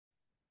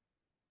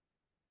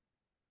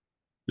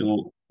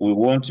So we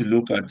want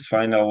to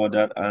find out what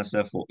that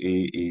answer for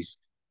A is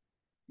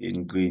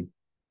in green.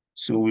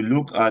 So we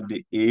look at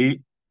the A,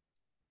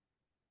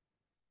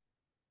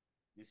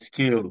 the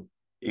scale.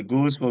 It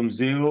goes from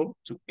 0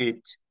 to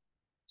 8.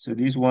 So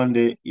this one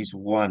there is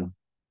 1.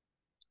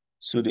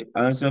 So the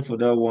answer for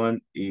that one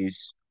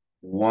is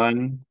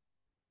 1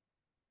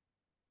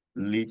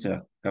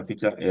 liter,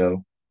 capital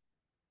L.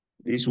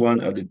 This one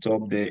at the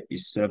top there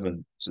is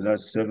 7. So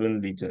that's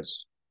 7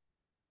 liters.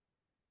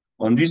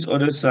 On this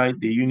other side,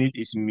 the unit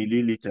is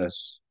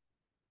milliliters.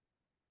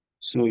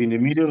 So in the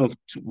middle of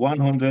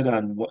 100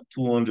 and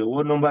 200,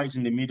 what number is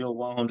in the middle of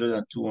 100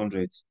 and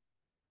 200?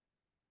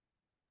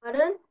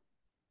 Pardon?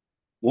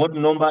 What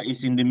number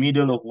is in the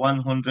middle of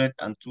 100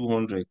 and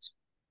 200?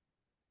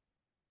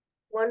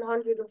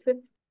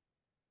 150.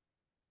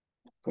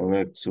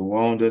 Correct. So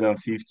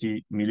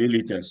 150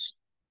 milliliters.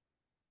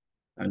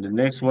 And the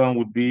next one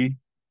would be,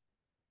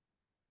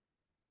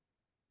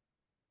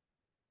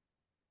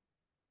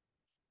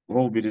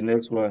 what would be the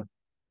next one?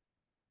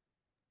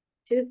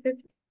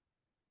 250.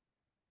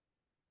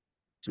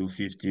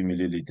 250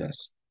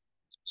 milliliters.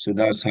 So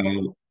that's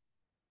how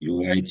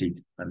you write it,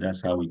 and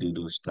that's how we do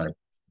those types.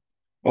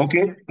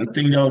 Okay, I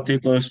think that will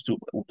take us to,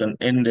 we can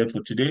end there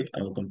for today,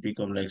 and we can pick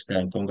up next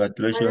time.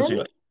 Congratulations.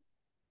 Pardon?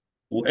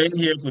 We'll end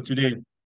here for today.